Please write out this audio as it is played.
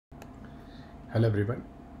Hello everyone,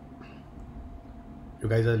 you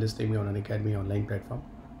guys are listening me on Unacademy online platform.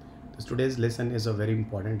 Today's lesson is a very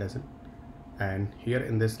important lesson, and here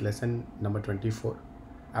in this lesson number 24,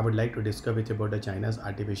 I would like to discuss with you about the China's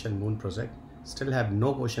artificial moon project. Still have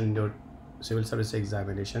no question in your civil service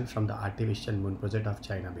examination from the artificial moon project of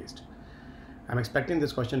China based. I'm expecting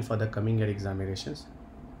this question for the coming year examinations.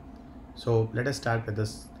 So let us start with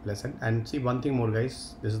this lesson and see one thing more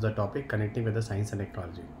guys. This is the topic connecting with the science and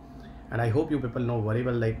technology. And I hope you people know very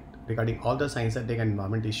well regarding all the science and tech and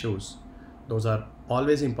environment issues. Those are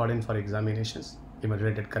always important for examinations, even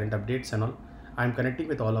related current updates and all. I'm connecting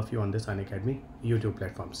with all of you on this Unacademy YouTube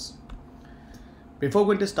platforms. Before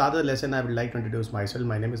going to start the lesson, I would like to introduce myself.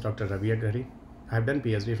 My name is Dr. Ravi Agrahari. I have done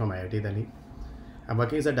Ph.D. from IIT Delhi. I'm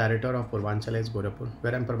working as a director of Purvanchal at Gorakhpur,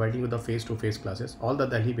 where I'm providing you the face-to-face classes. All the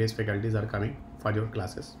Delhi-based faculties are coming for your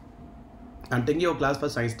classes. I'm taking your class for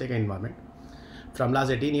science, tech and environment. From last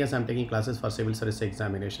 18 years, I'm taking classes for civil service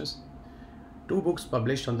examinations. 2 books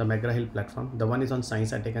published on the McGraw-Hill platform. The one is on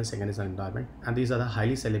science and tech and second is on environment. And these are the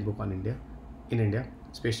highly selling book on in India,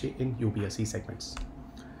 especially in UPSC segments.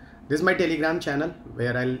 This is my Telegram channel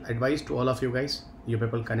where I'll advise to all of you guys. You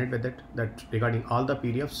people connect with it that regarding all the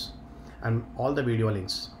PDFs and all the video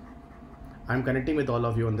links. I'm connecting with all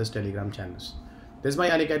of you on this Telegram channels. This is my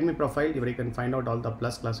Unacademy profile where you can find out all the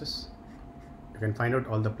plus classes.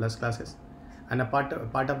 And a part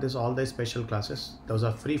of this, all the special classes, those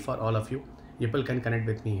are free for all of you. People can connect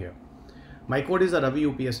with me here. My code is a Ravi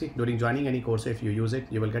UPSC. During joining any course, if you use it,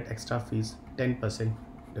 you will get extra fees 10%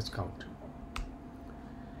 discount.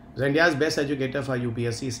 So India's best educator for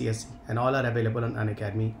UPSC CSE and all are available on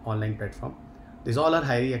Unacademy online platform. These all are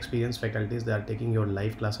highly experienced faculties. They are taking your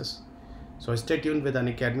live classes. So stay tuned with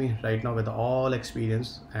Unacademy right now with all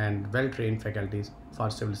experienced and well-trained faculties for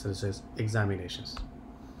civil services examinations.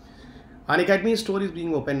 Unacademy store is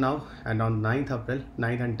being open now, and on 9th April,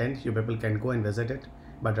 9th and 10th, you people can go and visit it.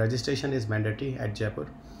 But registration is mandatory at Jaipur.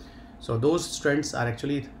 So those students are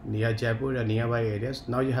actually near Jaipur or nearby areas.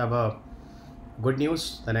 Now you have a good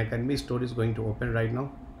news. The Unacademy store is going to open right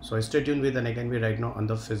now. So stay tuned with Unacademy right now on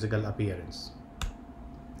the physical appearance.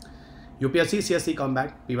 UPSC CSE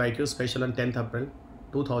Combat PYQ special on 10th April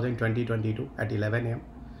 2022 at 11 AM.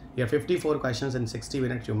 Here 54 questions in 60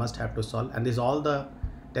 minutes you must have to solve, and these all the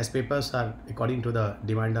test papers are according to the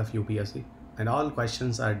demand of UPSC, and all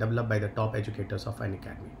questions are developed by the top educators of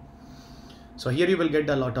Unacademy. So here you will get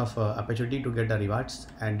a lot of opportunity to get the rewards,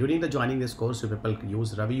 and during the joining this course you people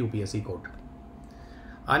use Ravi UPSC code.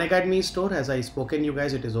 Unacademy store, as I spoken you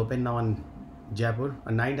guys, it is open now on Jaipur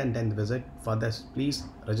on 9th and 10th visit. For this, please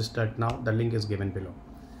register now. The link is given below.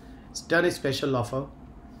 Stern special offer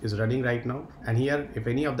is running right now, and here if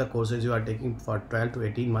any of the courses you are taking for 12 to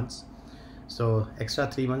 18 months, so extra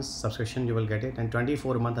 3 months subscription you will get it, and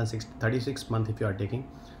 24 month and 36 month if you are taking,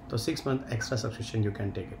 so 6 month extra subscription you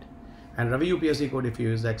can take it. And Ravi UPSC code if you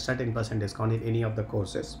use the extra 10% discount in any of the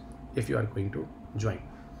courses if you are going to join.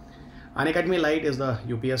 Unacademy Lite is the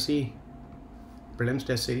UPSC prelims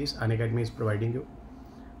test series. Unacademy is providing you.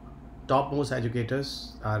 Topmost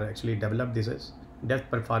educators are actually developed this is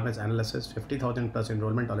depth performance analysis, 50,000 plus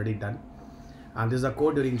enrollment already done, and this is a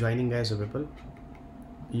code during joining guys, so people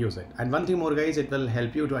use it. And one thing more guys, it will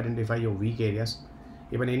help you to identify your weak areas,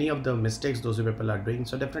 even any of the mistakes those people are doing.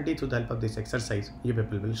 So definitely through the help of this exercise you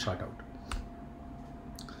people will sort out.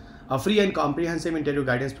 A free and comprehensive interview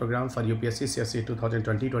guidance program for UPSC CSE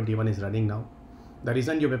 2020-21 is running now. The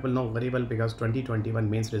reason you people know very well because 2021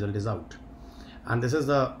 mains result is out, and this is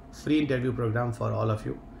the free interview program for all of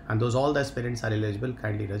you, and those all the aspirants are eligible.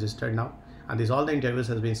 Kindly register now, and these all the interviews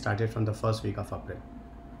has been started from the first week of April.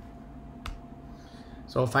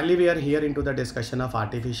 So finally we are here into the discussion of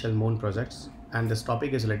artificial moon projects, and this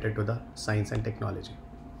topic is related to the science and technology.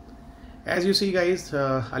 As you see guys,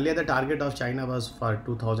 earlier the target of China was for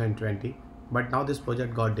 2020, but now this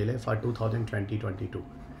project got delayed for 2020-22,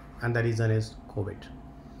 and the reason is COVID.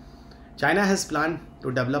 China has planned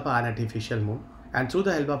to develop an artificial moon, and through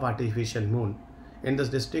the help of artificial moon in this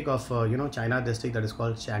district of China district that is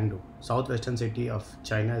called Chengdu, southwestern city of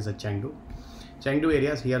China is a Chengdu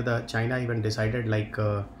areas. Here the China even decided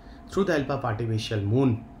through the help of artificial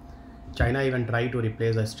moon, China even tried to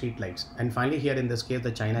replace the street lights, and finally here in this case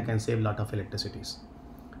the China can save a lot of electricities.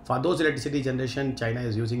 For those electricity generation, China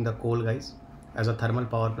is using the coal guys as a thermal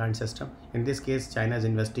power plant system. In this case China is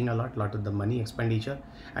investing a lot of the money expenditure,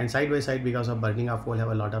 and side by side because of burning of coal have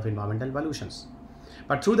a lot of environmental pollutions.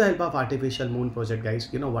 But through the help of artificial moon project guys,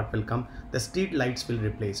 you know what will come? The street lights will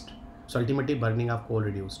replaced. So ultimately burning of coal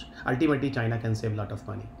reduced. Ultimately China can save a lot of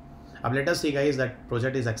money. Let us see guys, that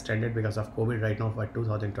project is extended because of COVID right now for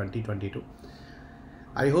 2020-22.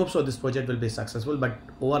 I hope so this project will be successful, but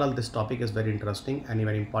overall this topic is very interesting and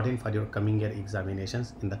very important for your coming year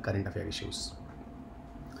examinations in the current affair issues.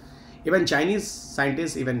 Even Chinese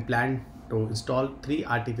scientists even plan to install 3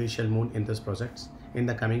 artificial moon in this project in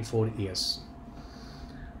the coming 4 years.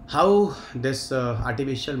 How this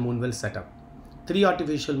artificial moon will set up? 3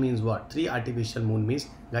 artificial means what? 3 artificial moon means,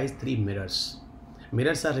 guys, 3 mirrors.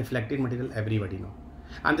 Mirrors are reflected material, everybody know.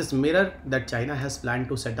 And this mirror that China has planned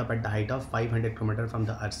to set up at the height of 500 km from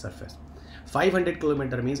the Earth's surface. 500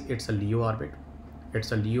 km means it's a Leo orbit.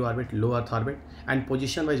 It's a Leo orbit, low Earth orbit, and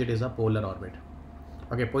position wise it is a polar orbit.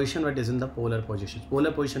 Okay, position wise is in the polar position.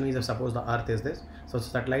 Polar position means if suppose the Earth is this, so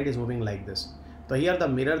satellite is moving like this. So here the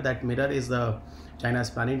mirror, that mirror is the China is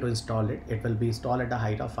planning to install it. It will be installed at a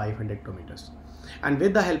height of 500 kilometers. And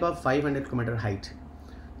with the help of 500 kilometer height,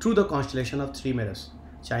 through the constellation of 3 mirrors,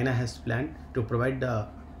 China has planned to provide the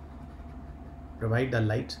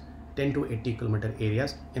light 10 to 80 kilometer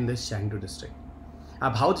areas in this Chengdu district.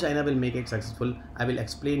 Now, how China will make it successful, I will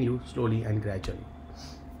explain you slowly and gradually.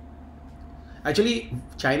 Actually,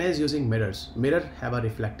 China is using mirrors. Mirror have a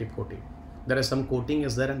reflective coating. There is some coating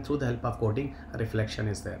is there, and through the help of coating, a reflection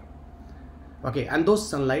is there. Okay, and those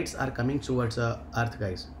sunlights are coming towards Earth,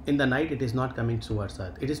 guys. In the night, it is not coming towards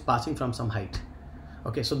Earth. It is passing from some height.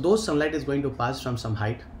 Okay, so those sunlight is going to pass from some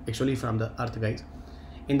height, actually from the Earth, guys.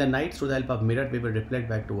 In the night, through the help of mirror, we will reflect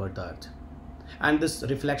back toward the Earth. And this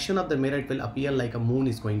reflection of the mirror, it will appear like a moon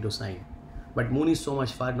is going to shine. But moon is so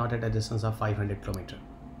much far, not at a distance of 500 kilometers.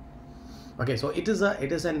 Okay, so it is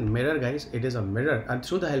a mirror, guys. It is a mirror, and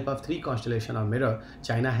through the help of 3 constellation of mirror,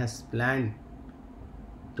 China has planned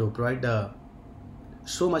to provide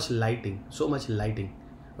so much lighting.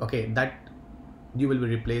 Okay, that you will be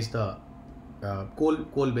replace the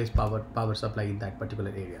coal-based power supply in that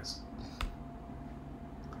particular areas.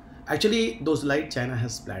 Actually, those light China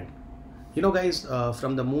has planned. You know, guys,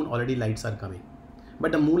 from the moon already lights are coming,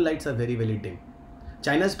 but the moon lights are very dim.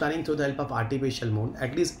 China is planning through the help of artificial moon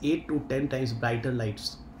at least 8 to 10 times brighter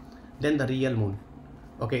lights than the real moon.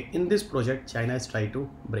 Okay, in this project, China is trying to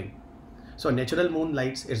bring. So natural moon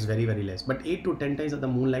lights is very less, but 8 to 10 times of the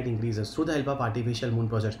moonlight increases through the help of artificial moon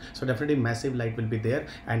projects. So definitely massive light will be there,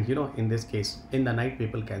 and you know, in this case, in the night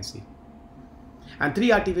people can see. And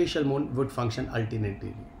 3 artificial moon would function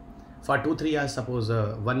alternately. For 2-3 hours, suppose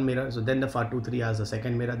one mirror, so then for 2-3 hours the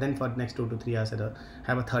second mirror, then for next 2 to 3 hours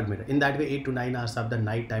have a third mirror. In that way, 8 to 9 hours of the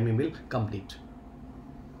night timing will complete.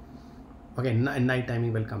 Okay, night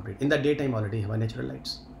timing will complete. In the daytime already have a natural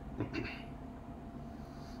lights.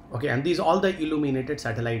 Okay, and these all the illuminated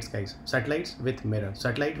satellites, guys. Satellites with mirror.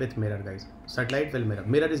 Satellite with mirror, guys. Satellite will mirror.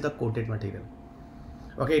 Mirror is the coated material.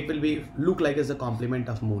 Okay, it will be look like as a complement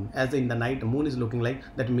of moon. As in the night, moon is looking like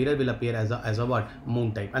that, mirror will appear as a what?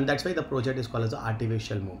 Moon type. And that's why the project is called as the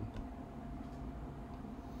artificial moon.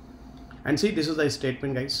 And see, this is the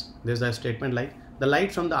statement, guys. This is a statement like the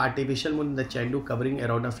light from the artificial moon in the Chengdu covering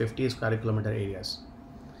around a 50 square kilometer areas.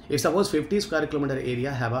 If suppose 50 square kilometer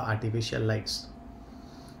area have a artificial lights.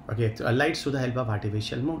 Okay, so lights through the help of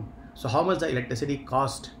artificial moon. So how much the electricity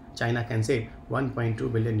cost China can save?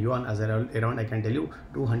 1.2 billion yuan, as around I can tell you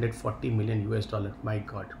 240 million US dollar. My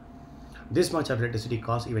God, this much of electricity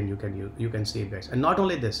cost even you can save, guys. And not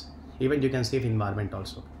only this, even you can save environment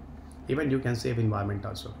also. Okay, you can save environment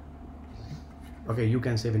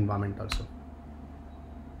also.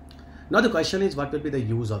 Now the question is, what will be the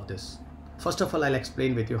use of this? First of all, I'll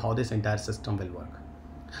explain with you how this entire system will work.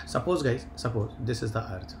 Suppose, guys, suppose this is the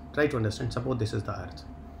Earth. Try to understand. Suppose this is the Earth.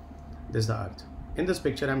 This is the Earth. In this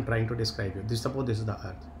picture, I'm trying to describe you. Suppose this is the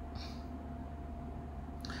Earth.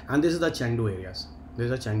 And this is the Chengdu areas. This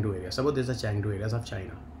is the Chengdu area. Suppose this is the Chengdu areas of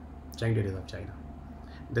China. Chengdu areas of China.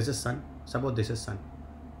 This is sun. Suppose this is sun.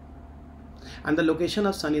 And the location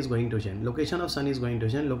of sun is going to change. Location of sun is going to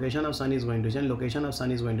change. Location of sun is going to change. Location of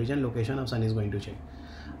sun is going to change. Location of sun is going to change.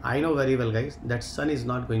 I know very well, guys, that sun is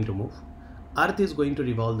not going to move. Earth is going to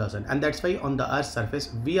revolve the sun, and that's why on the Earth's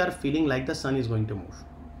surface we are feeling like the sun is going to move.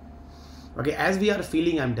 Okay, as we are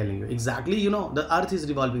feeling, I'm telling you exactly, you know, the Earth is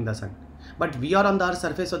revolving the sun, but we are on the Earth's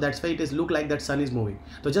surface, so that's why it is look like that sun is moving.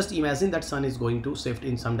 So just imagine that sun is going to shift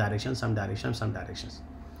in some directions.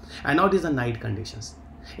 And now it is the night conditions.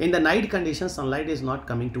 In the night conditions, sunlight is not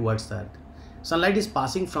coming towards the Earth. Sunlight is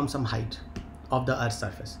passing from some height of the Earth's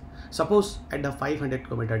surface. Suppose at the 500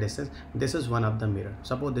 kilometer distance, this is one of the mirror.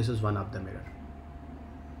 Suppose this is one of the mirror.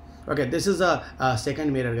 Okay, this is a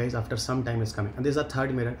second mirror, guys, after some time is coming. And this is a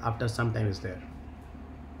third mirror after some time is there.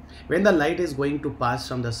 When the light is going to pass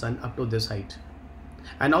from the sun up to this height.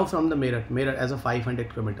 And now from the mirror as a 500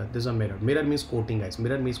 kilometer, this is a mirror. Mirror means coating, guys.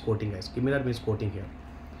 Mirror means coating here.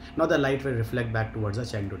 Now the light will reflect back towards the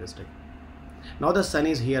Chengdu district. Now the sun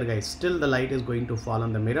is here guys, still the light is going to fall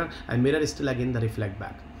on the mirror, and mirror is still again the reflect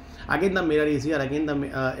back. Again the mirror is here, again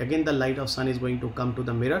the light of sun is going to come to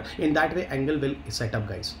the mirror. In that way angle will set up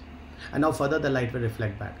guys, and now further the light will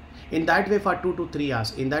reflect back. In that way for 2 to 3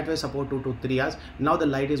 hours, in that way support 2 to 3 hours, now the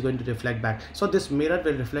light is going to reflect back. So this mirror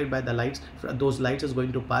will reflect by the lights, those lights is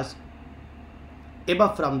going to pass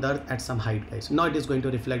above from the earth at some height guys. Now it is going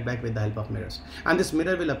to reflect back with the help of mirrors, and this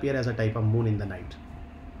mirror will appear as a type of moon in the night.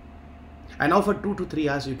 And now for 2 to 3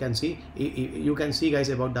 hours you can see guys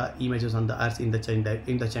about the images on the earth in the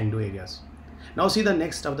Chengdu areas. Now see the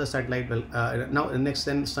next of the satellite will now next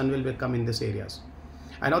sun will come in this areas,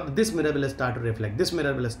 and now this mirror will start to reflect, this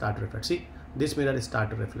mirror will start to reflect. See, this mirror is start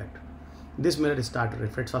to reflect, this mirror is start to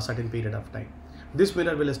reflect for a certain period of time. This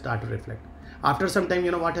mirror will start to reflect. After some time,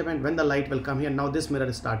 you know what happened, when the light will come here, now this mirror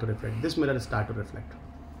will start to reflect, this mirror will start to reflect.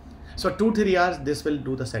 So 2-3 hours this will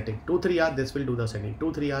do the setting, 2-3 hours this will do the setting,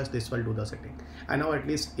 2-3 hours this will do the setting, and now at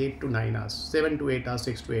least 8 to 9 hours, 7 to 8 hours,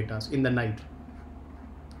 6 to 8 hours in the night.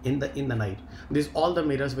 In the night, this all the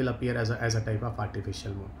mirrors will appear as a type of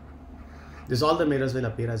artificial moon. This all the mirrors will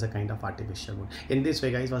appear as a kind of artificial moon. In this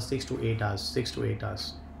way guys, for 6 to 8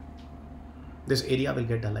 hours, this area will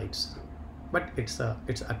get the lights, but it's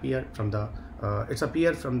appear from the it's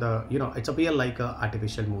appear like a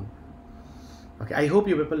artificial moon. Okay, I hope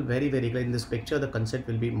you people very clear in this picture. The concept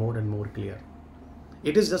will be more and more clear.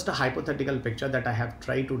 It is just a hypothetical picture that I have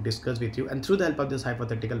tried to discuss with you, and through the help of this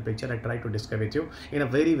hypothetical picture I try to discuss with you in a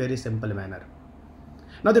very simple manner.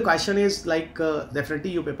 Now the question is like definitely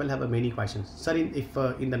you people have many questions. Sir, if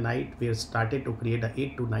in the night we have started to create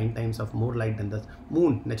 8 to 9 times of more light than the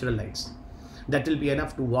moon natural lights, that will be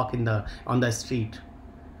enough to walk on the street.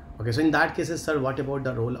 Okay, so in that cases, sir, what about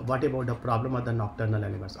the problem of the nocturnal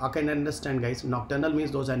animals? I can understand guys, nocturnal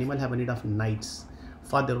means those animals have a need of nights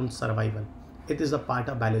for their own survival. It is a part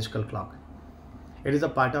of biological clock. It is a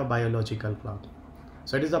part of biological clock.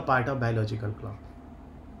 So it is a part of biological clock.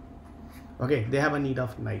 Okay, they have a need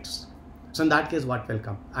of nights. So in that case, what will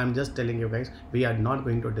come? I'm just telling you guys, we are not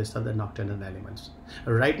going to disturb the nocturnal animals.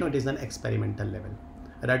 Right now it is an experimental level.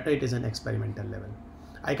 Right now it is an experimental level.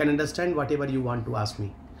 I can understand whatever you want to ask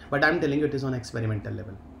me, but I'm telling you it is on experimental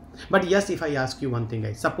level. But yes, if I ask you one thing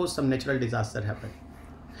guys, suppose some natural disaster happened,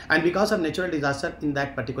 and because of natural disaster in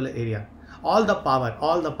that particular area, all the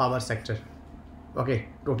power sector, okay,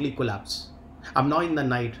 totally collapse. I'm now in the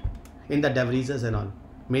night, in the debris and all,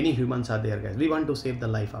 many humans are there guys, we want to save the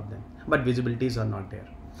life of them, but visibilities are not there.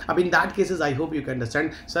 In that cases, I hope you can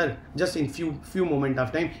understand, sir, just in few moment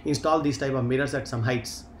of time, install these type of mirrors at some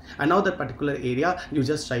heights, and now that particular area you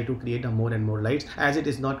just try to create more and more lights, as it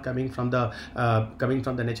is not coming from the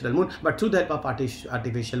natural moon, but through the help of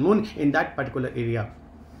artificial moon in that particular area,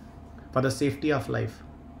 for the safety of life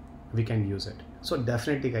we can use it. So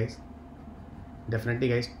definitely guys,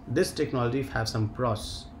 this technology have some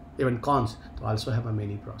pros, even cons to also have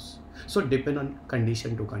many pros. So depend on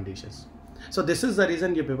condition to conditions. So this is the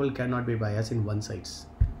reason you people cannot be biased in one side.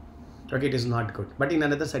 Okay, it is not good, but in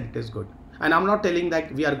another side it is good. And I'm not telling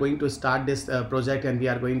that we are going to start this project and we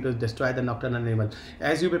are going to destroy the nocturnal animal,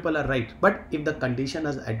 as you people are right. But if the condition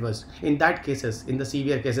is adverse, in that cases, in the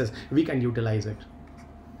severe cases, we can utilize it.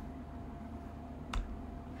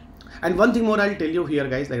 And one thing more I'll tell you here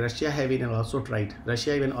guys, like Russia even also tried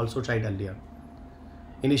earlier,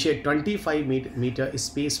 initiate 25 meter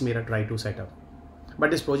space mirror try to set up, but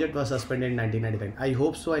this project was suspended in 1999. I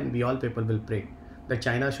hope so, and we all people will pray that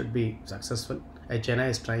China should be successful, and China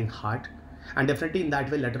is trying hard, and definitely in that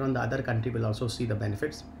way later on the other country will also see the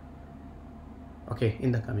benefits, okay,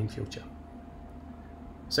 in the coming future.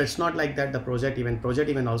 So it's not like that the project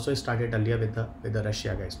even also started earlier with the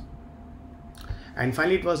Russia guys. And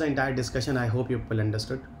finally it was the entire discussion. I hope you people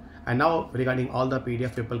understood. And now regarding all the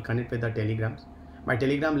PDF, people connect with the telegrams. My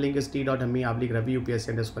telegram link is t.me/Ravi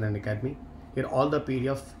UPSC_Unacademy. Here all the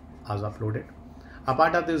PDF is uploaded.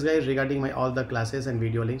 Apart of this guys, regarding all the classes and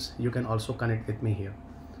video links, you can also connect with me here.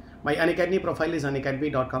 My Unacademy profile is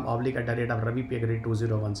unacademy.com/Ravi P Agrahari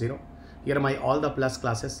 2010. Here all the plus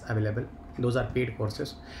classes available. Those are paid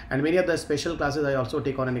courses, and many of the special classes I also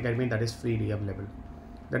take on Unacademy, that is free available.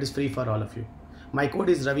 That is free for all of you. My code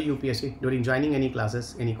is Ravi UPSC. During joining any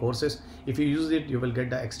classes, any courses, if you use it, you will get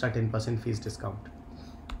the extra 10% fees discount.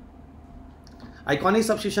 Iconic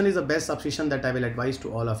subscription is the best subscription that I will advise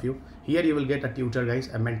to all of you. Here you will get a tutor guys,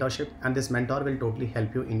 a mentorship, and this mentor will totally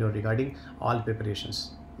help you in your regarding all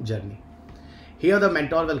preparations journey. Here the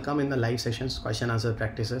mentor will come in the live sessions, question answer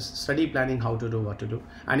practices, study planning, how to do, what to do.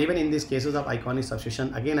 And even in these cases of iconic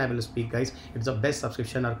subscription, again I will speak guys, it's the best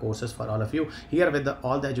subscription or courses for all of you. Here with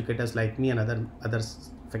all the educators like me and other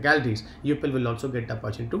faculties, you people will also get the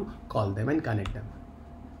opportunity to call them and connect them.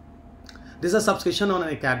 This is a subscription on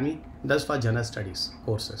Unacademy, thus for general studies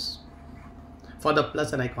courses. For the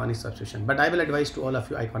plus and iconic subscription, but I will advise to all of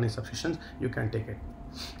you iconic subscriptions, you can take it.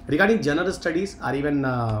 Regarding general studies or even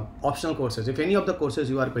optional courses, if any of the courses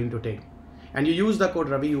you are going to take and you use the code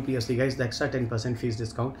Ravi UPSC guys, the extra 10% fees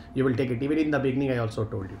discount, you will take it. Even in the beginning I also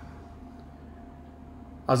told you.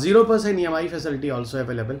 A 0% EMI facility also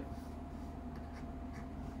available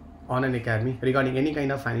on Unacademy. Regarding any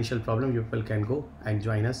kind of financial problem, you people can go and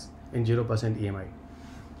join us in 0% EMI.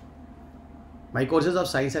 My courses of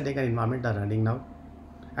Science and Tech and Environment are running now,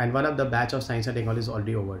 and one of the batch of Science and Technology is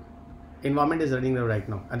already over. Environment is running right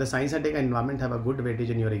now, and the Science and Tech and Environment have a good weightage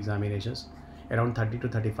in your examinations, around 30 to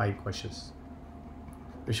 35 questions.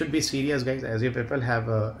 You should be serious guys, as you people have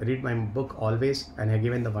read my book always and have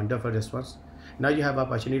given the wonderful response. Now you have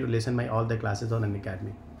opportunity to listen my all the classes on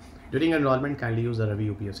Unacademy. During enrollment, kindly use the Ravi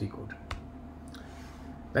UPSC code.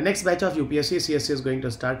 The next batch of UPSC CSE is going to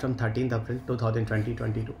start from 13th April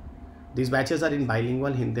 2020-22. These batches are in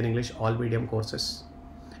bilingual Hindi and English all medium courses,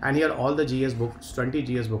 and here all the GS books, 20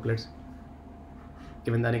 GS booklets,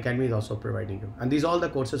 even the Unacademy is also providing you, and these all the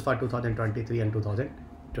courses for 2023 and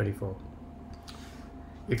 2024.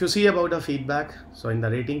 If you see about the feedback, so in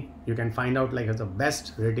the rating you can find out like it's the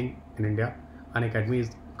best rating in India. Unacademy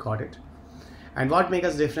has got it. And what makes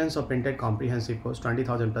us difference of printed comprehensive course,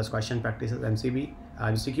 20,000 plus question practices, MCB,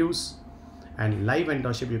 MCQs, and live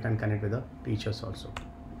mentorship. You can connect with the teachers also.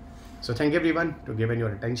 So thank you everyone to giving your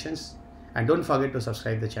attentions, and don't forget to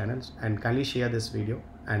subscribe the channels and kindly share this video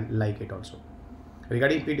and like it also.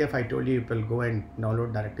 Regarding PDF, I told you will go and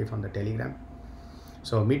download directly from the Telegram.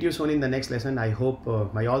 So meet you soon in the next lesson. I hope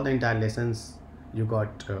my all the entire lessons you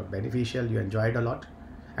got beneficial, you enjoyed a lot,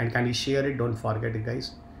 and kindly share it, don't forget it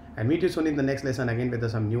guys. And meet you soon in the next lesson again with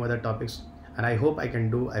some new other topics, and I hope I'll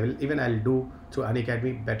do through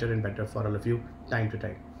Unacademy better and better for all of you time to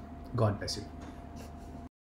time. God bless you.